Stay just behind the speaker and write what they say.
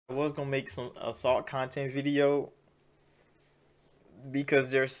was gonna make some assault content video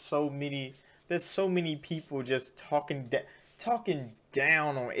because there's so many people just talking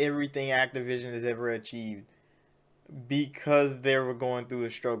down on everything Activision has ever achieved because they were going through a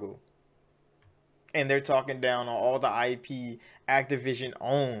struggle. And they're talking down on all the IP Activision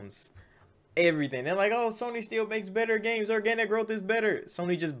owns. Everything. They're like, oh, Sony still makes better games. Organic growth is better.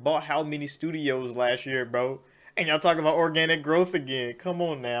 Sony just bought how many studios last year, bro? And y'all talking about organic growth again. Come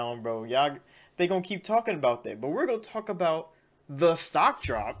on now, bro. Y'all, they gonna keep talking about that. But we're gonna talk about the stock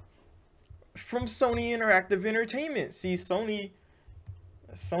drop from Sony Interactive Entertainment. See, Sony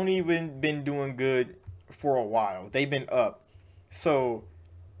been doing good for a while. They've been up. So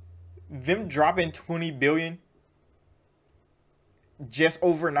them dropping 20 billion just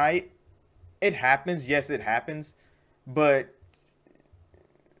overnight, it happens. Yes, it happens. But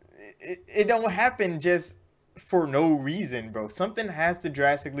it don't happen just for no reason, bro. Something has to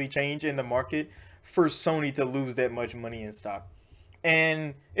drastically change in the market for Sony to lose that much money in stock.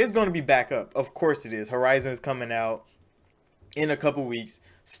 And it's going to be back up. Of course it is. Horizon's coming out in a couple weeks.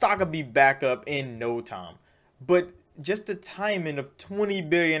 Stock will be back up in no time. But just the timing of $20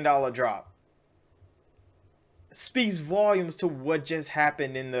 billion drop speaks volumes to what just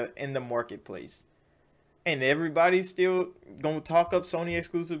happened in the marketplace. And everybody's still gonna talk up Sony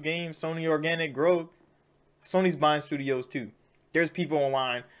exclusive games, Sony organic growth. Sony's buying studios too. There's people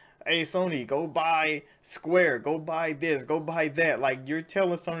online, hey Sony, go buy Square, go buy this, go buy that. Like, you're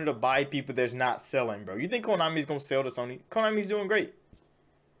telling Sony to buy people that's not selling, bro. You think Konami's gonna sell to Sony? Konami's doing great.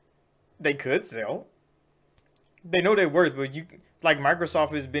 They could sell. They know their worth, but you, like,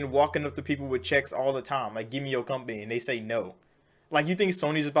 Microsoft has been walking up to people with checks all the time, like, give me your company, and they say no. Like, you think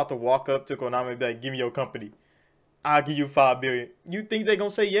Sony's about to walk up to Konami and be like, give me your company, I'll give you $5 billion. You think they're gonna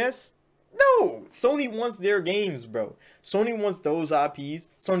say yes? No. Sony wants their games, bro. Sony wants those IPs.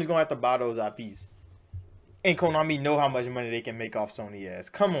 Sony's gonna have to buy those IPs. And Konami know how much money they can make off Sony ass.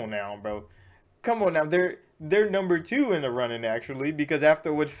 Come on now, bro. Come on now. They're number 2 in the running, actually, because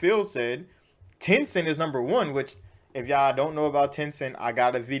after what Phil said, Tencent is number 1, which, if y'all don't know about Tencent, I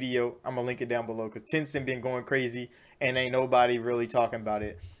got a video. I'm going to link it down below because Tencent been going crazy and ain't nobody really talking about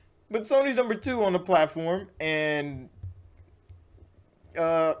it. But Sony's number 2 on the platform, and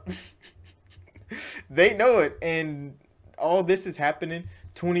they know it. And all this is happening.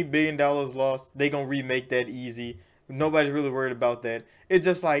 $20 billion lost. They going to remake that easy. Nobody's really worried about that. It's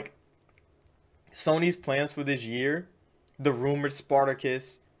just like Sony's plans for this year, the rumored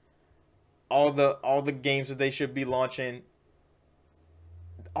Spartacus, all the games that they should be launching,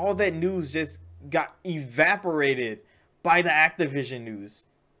 all that news just got evaporated by the Activision news.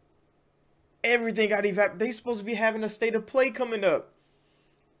 Everything got evaporated. They supposed to be having a state of play coming up,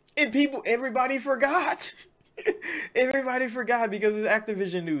 and everybody forgot. Everybody forgot because it's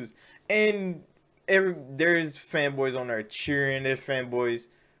Activision news. And there's fanboys on there cheering. There's fanboys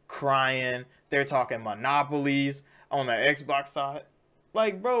crying. They're talking monopolies on the Xbox side.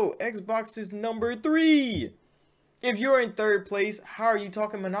 Like, bro, Xbox is number 3. If you're in 3rd place, how are you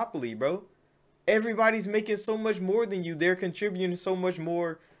talking monopoly, bro? Everybody's making so much more than you. They're contributing so much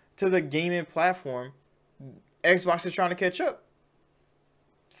more to the gaming platform. Xbox is trying to catch up.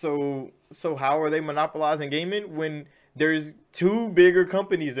 So how are they monopolizing gaming when there's 2 bigger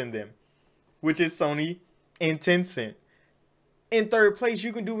companies in them, which is Sony and Tencent? In 3rd place,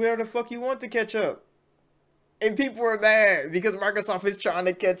 you can do whatever the fuck you want to catch up. And people are mad because Microsoft is trying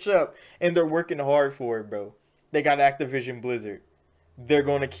to catch up. And they're working hard for it, bro. They got Activision Blizzard. They're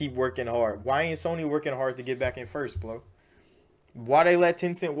going to keep working hard. Why ain't Sony working hard to get back in first, bro? Why they let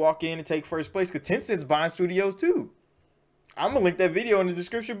Tencent walk in and take 1st place? Because Tencent's buying studios too. I'm going to link that video in the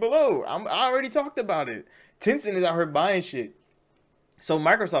description below. I already talked about it. Tencent is out here buying shit. So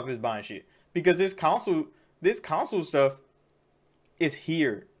Microsoft is buying shit. Because this console stuff is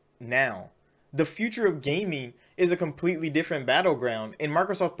here now. The future of gaming is a completely different battleground, and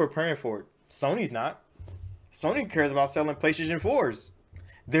Microsoft's preparing for it. Sony's not. Sony cares about selling PlayStation 4s.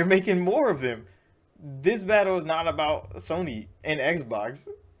 They're making more of them. This battle is not about Sony and Xbox,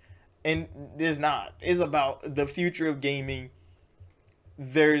 and there's not. It's about the future of gaming.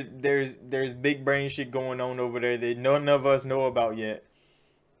 There's big brain shit going on over there that none of us know about yet,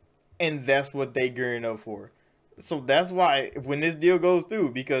 and that's what they gearing up for. So that's why when this deal goes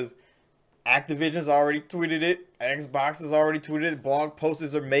through, because Activision's already tweeted it, Xbox has already tweeted it, blog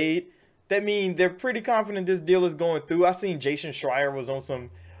posts are made. That means they're pretty confident this deal is going through. I seen Jason Schreier was on some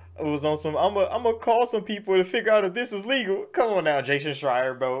I'm gonna call some people to figure out if this is legal. Come on now, Jason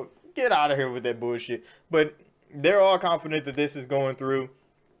Schreier, bro. Get out of here with that bullshit. But they're all confident that this is going through.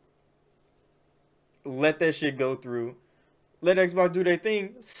 Let that shit go through. let Xbox do their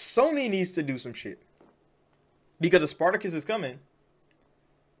thing. Sony needs to do some shit. Because the Spartacus is coming.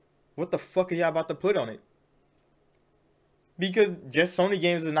 What the fuck are y'all about to put on it? Because just Sony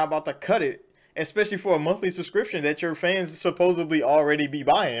games is not about to cut it. Especially for a monthly subscription that your fans supposedly already be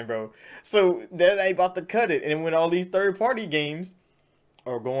buying, bro. So that ain't about to cut it. And when all these third-party games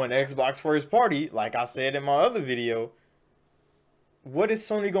are going Xbox first party, like I said in my other video, what is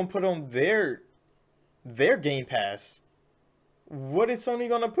Sony gonna put on their Game Pass? What is Sony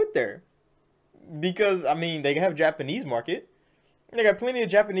gonna put there? Because I mean, they have Japanese market. They got plenty of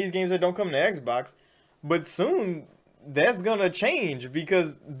Japanese games that don't come to Xbox, but soon that's gonna change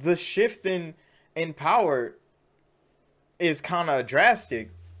because the shift in power is kind of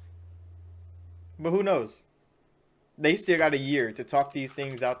drastic. But who knows? They still got a year to talk these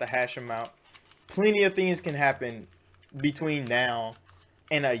things out, to hash them out. Plenty of things can happen between now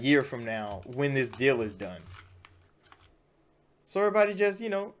and a year from now when this deal is done. So everybody just,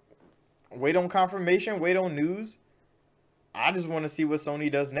 wait on confirmation, wait on news. I just want to see what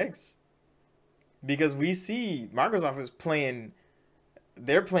Sony does next. Because we see Microsoft is playing,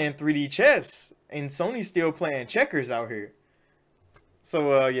 they're playing 3D chess, and Sony's still playing checkers out here.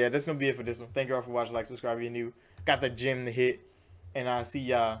 So, yeah, that's going to be it for this one. Thank you all for watching. Like, subscribe if you're new. Got the gym to hit, and I'll see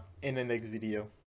y'all in the next video.